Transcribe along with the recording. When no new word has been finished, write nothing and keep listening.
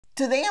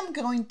Today I'm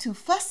going to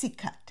fussy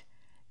cut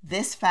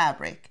this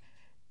fabric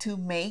to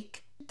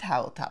make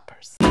towel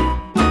toppers.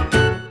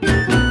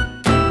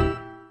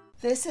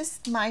 This is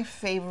my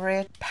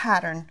favorite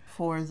pattern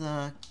for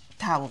the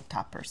towel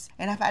toppers,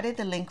 and I've added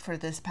the link for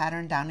this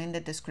pattern down in the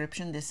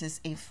description. This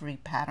is a free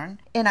pattern,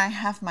 and I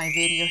have my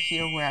video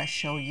here where I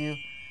show you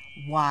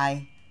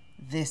why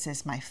this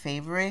is my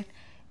favorite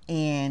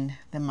and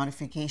the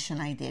modification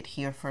I did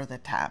here for the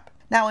tab.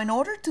 Now, in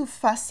order to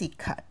fussy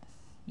cut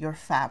your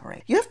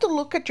fabric, you have to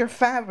look at your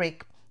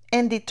fabric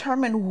and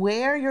determine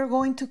where you're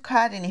going to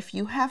cut. And if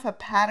you have a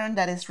pattern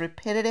that is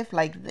repetitive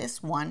like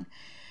this one,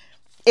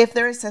 if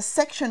there is a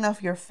section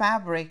of your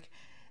fabric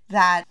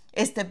that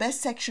is the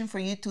best section for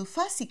you to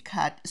fussy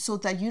cut so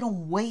that you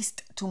don't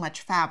waste too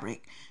much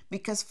fabric,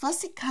 because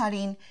fussy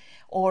cutting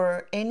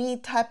or any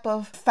type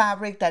of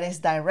fabric that is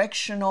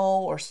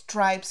directional or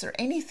stripes or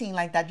anything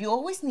like that, you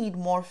always need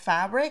more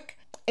fabric,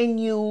 and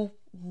you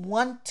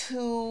want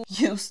to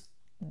use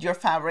your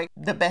fabric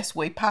the best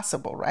way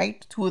possible,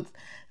 right? With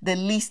the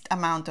least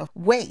amount of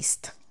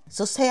waste.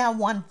 So say I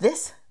want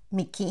this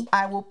Mickey,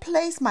 I will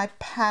place my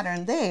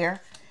pattern there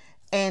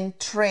and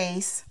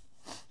trace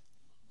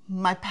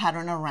my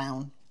pattern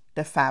around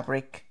the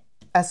fabric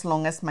as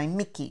long as my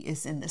Mickey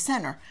is in the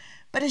center.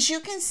 But as you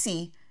can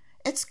see,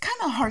 it's kind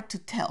of hard to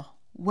tell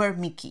where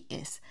Mickey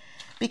is,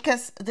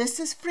 because this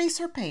is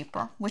freezer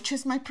paper, which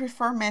is my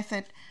preferred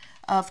method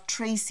of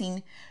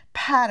tracing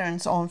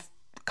patterns on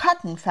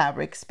cotton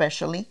fabric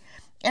especially.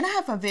 And I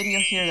have a video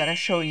here that I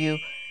show you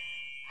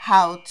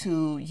how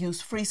to use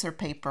freezer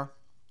paper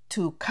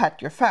to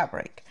cut your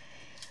fabric.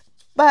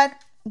 But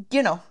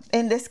you know,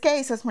 in this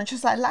case, as much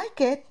as I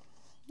like it,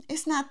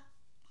 it's not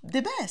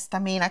the best. I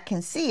mean, I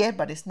can see it,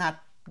 but it's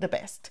not the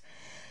best.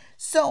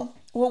 So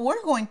what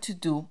we're going to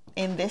do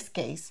in this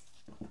case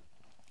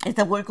is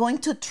that we're going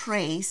to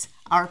trace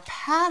our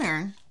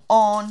pattern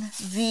on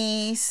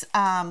these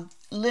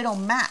little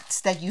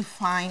mats that you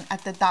find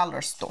at the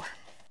dollar store,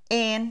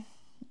 and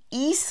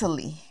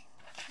easily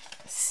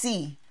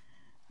see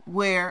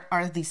where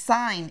our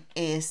design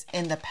is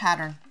in the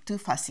pattern to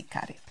fussy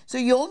cut it. So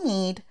you'll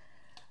need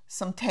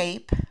some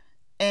tape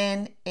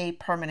and a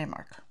permanent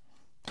marker.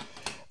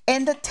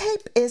 And the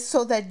tape is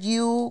so that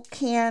you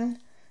can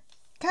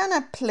kind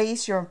of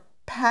place your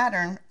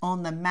pattern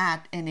on the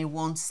mat and it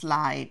won't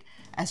slide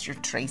as you're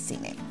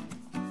tracing it.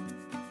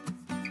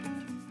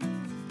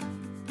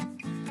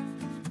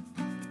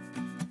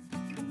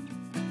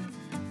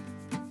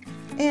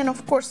 And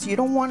of course, you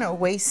don't want to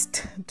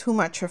waste too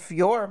much of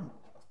your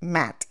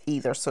mat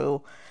either.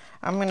 So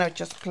I'm going to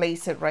just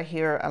place it right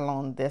here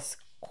along this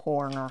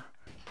corner.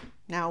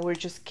 Now we're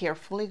just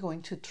carefully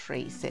going to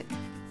trace it.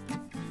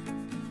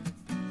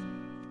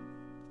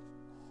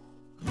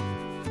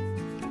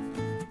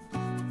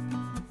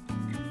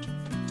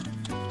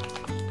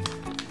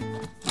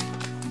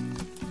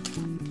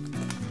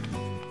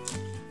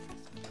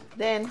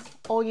 Then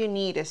all you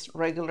need is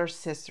regular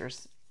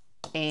scissors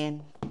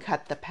and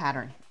cut the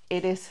pattern.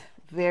 It is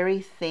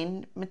very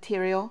thin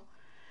material,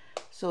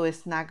 so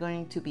it's not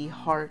going to be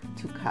hard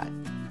to cut.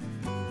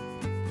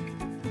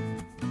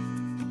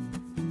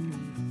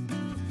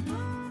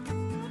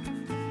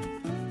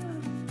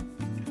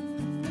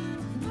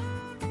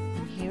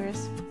 Here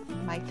is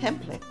my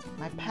template,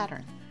 my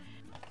pattern.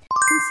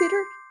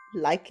 Consider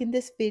liking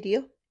this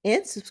video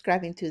and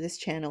subscribing to this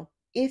channel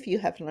if you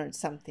have learned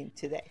something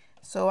today.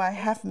 So I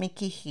have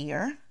Mickey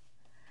here,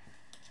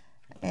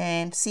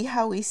 and see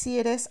how easy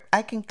it is?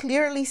 I can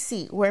clearly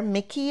see where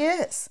Mickey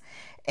is,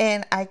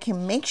 and I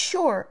can make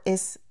sure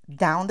it's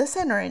down the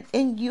center,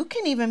 and you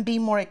can even be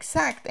more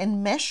exact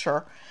and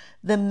measure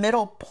the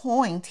middle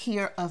point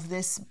here of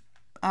this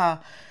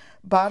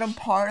bottom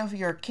part of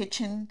your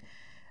kitchen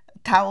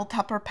towel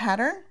topper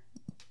pattern.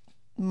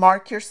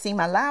 Mark your seam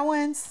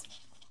allowance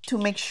to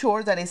make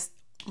sure that it's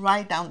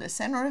right down the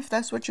center if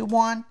that's what you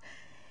want,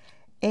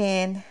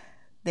 and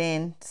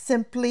then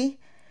simply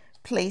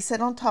place it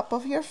on top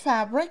of your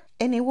fabric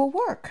and it will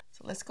work.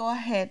 So let's go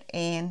ahead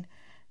and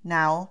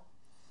now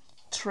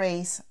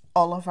trace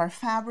all of our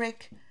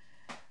fabric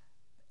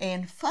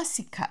and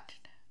fussy cut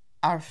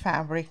our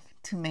fabric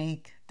to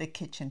make the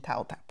kitchen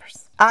towel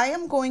toppers. I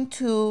am going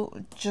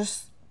to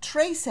just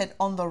trace it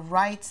on the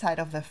right side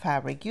of the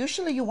fabric.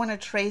 Usually you want to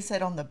trace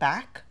it on the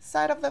back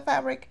side of the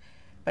fabric,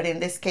 but in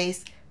this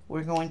case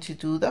we're going to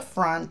do the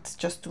front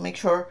just to make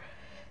sure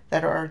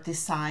that our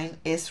design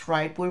is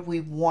right where we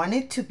want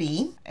it to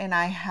be. And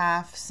I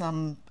have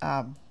some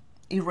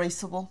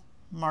erasable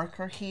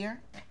marker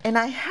here. And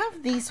I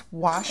have these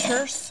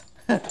washers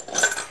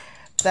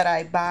that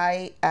I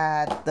buy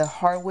at the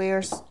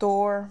hardware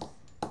store.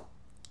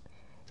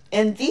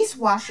 And these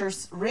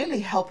washers really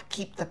help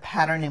keep the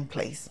pattern in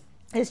place.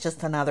 It's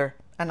just another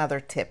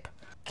tip.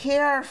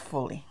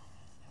 Carefully,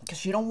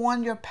 because you don't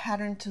want your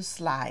pattern to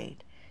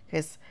slide.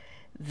 Because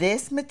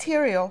this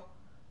material,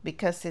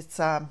 because it's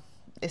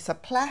a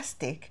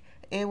plastic,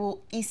 it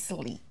will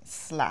easily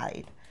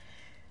slide.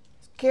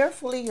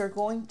 Carefully, you're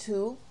going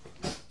to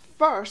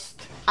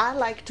first, I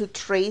like to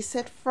trace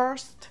it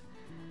first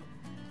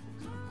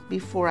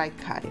before I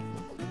cut it.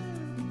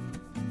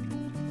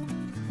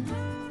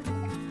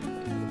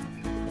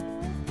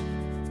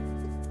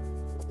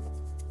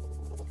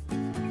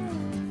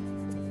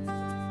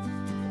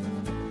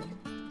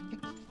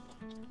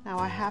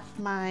 have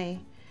my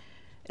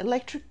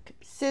electric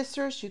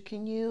scissors. You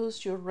can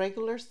use your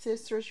regular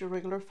scissors, your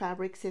regular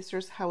fabric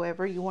scissors,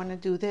 however you want to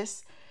do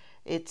this,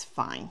 it's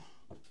fine.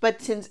 But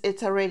since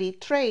it's already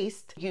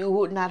traced, you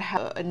would not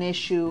have an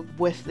issue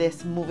with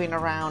this moving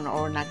around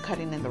or not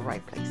cutting in the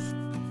right place.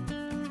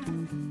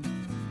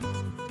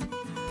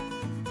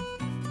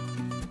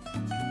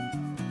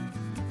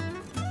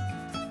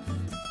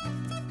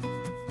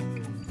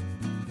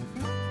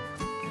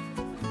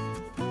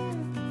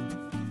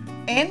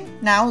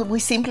 And now we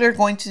simply are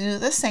going to do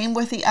the same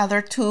with the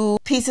other two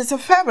pieces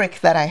of fabric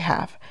that I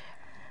have.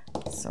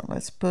 So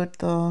let's put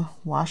the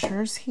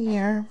washers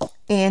here.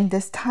 And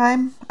this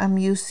time I'm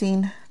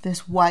using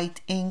this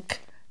white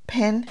ink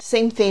pen.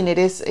 Same thing, it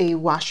is a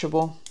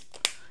washable,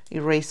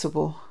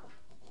 erasable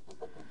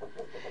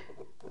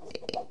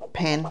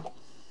pen.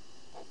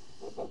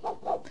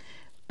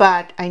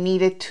 But I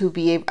need to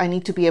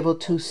be able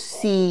to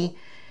see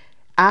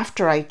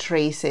after I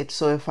trace it.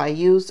 So if I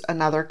use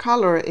another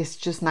color, it's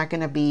just not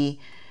going to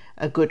be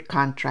a good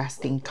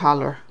contrasting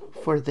color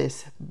for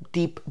this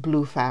deep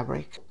blue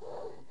fabric.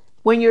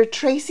 When you're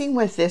tracing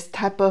with this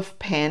type of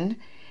pen,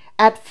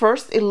 at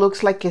first it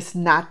looks like it's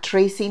not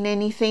tracing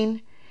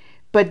anything,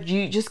 but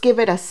you just give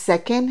it a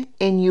second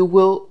and you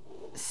will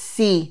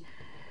see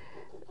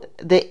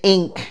the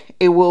ink.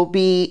 It will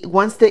be,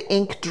 once the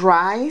ink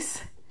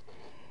dries,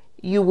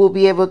 you will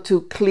be able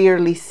to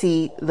clearly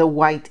see the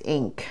white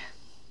ink.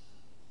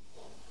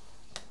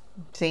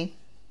 See?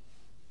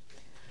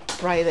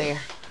 Right there.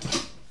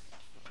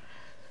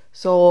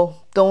 So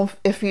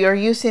if you're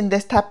using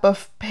this type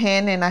of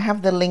pen, and I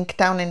have the link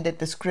down in the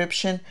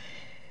description,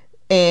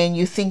 and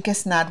you think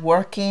it's not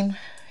working,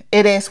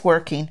 it is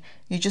working.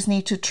 You just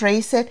need to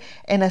trace it,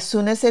 and as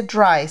soon as it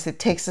dries, it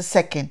takes a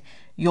second,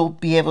 you'll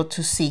be able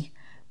to see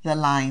the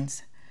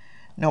lines.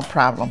 No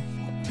problem.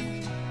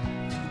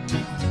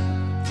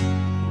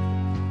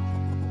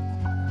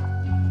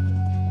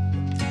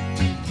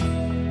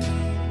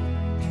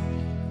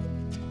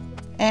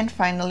 And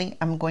finally,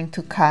 I'm going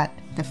to cut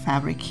the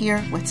fabric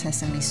here with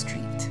Sesame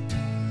Street.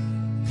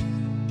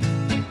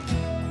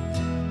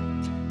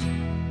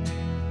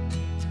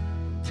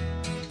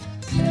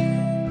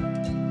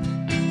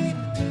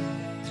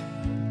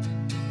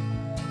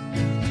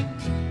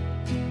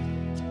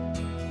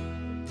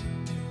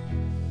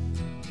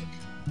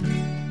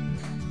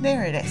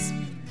 There it is.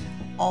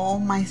 All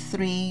my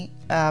three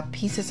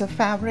pieces of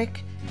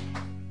fabric,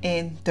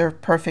 and they're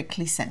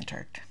perfectly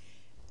centered.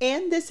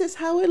 And this is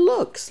how it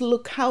looks.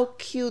 Look how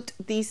cute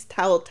these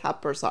towel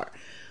toppers are,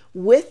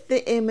 with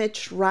the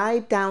image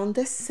right down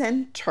the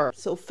center.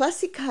 So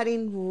fussy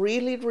cutting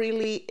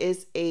really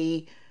is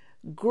a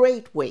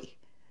great way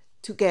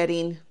to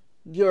getting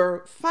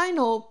your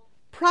final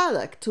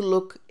product to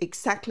look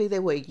exactly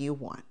the way you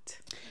want.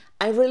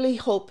 I really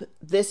hope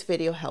this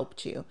video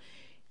helped you.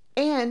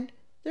 And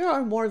there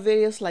are more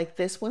videos like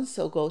this one,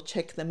 so go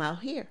check them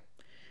out here.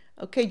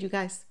 Okay, you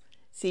guys,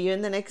 see you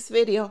in the next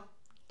video.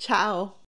 Ciao.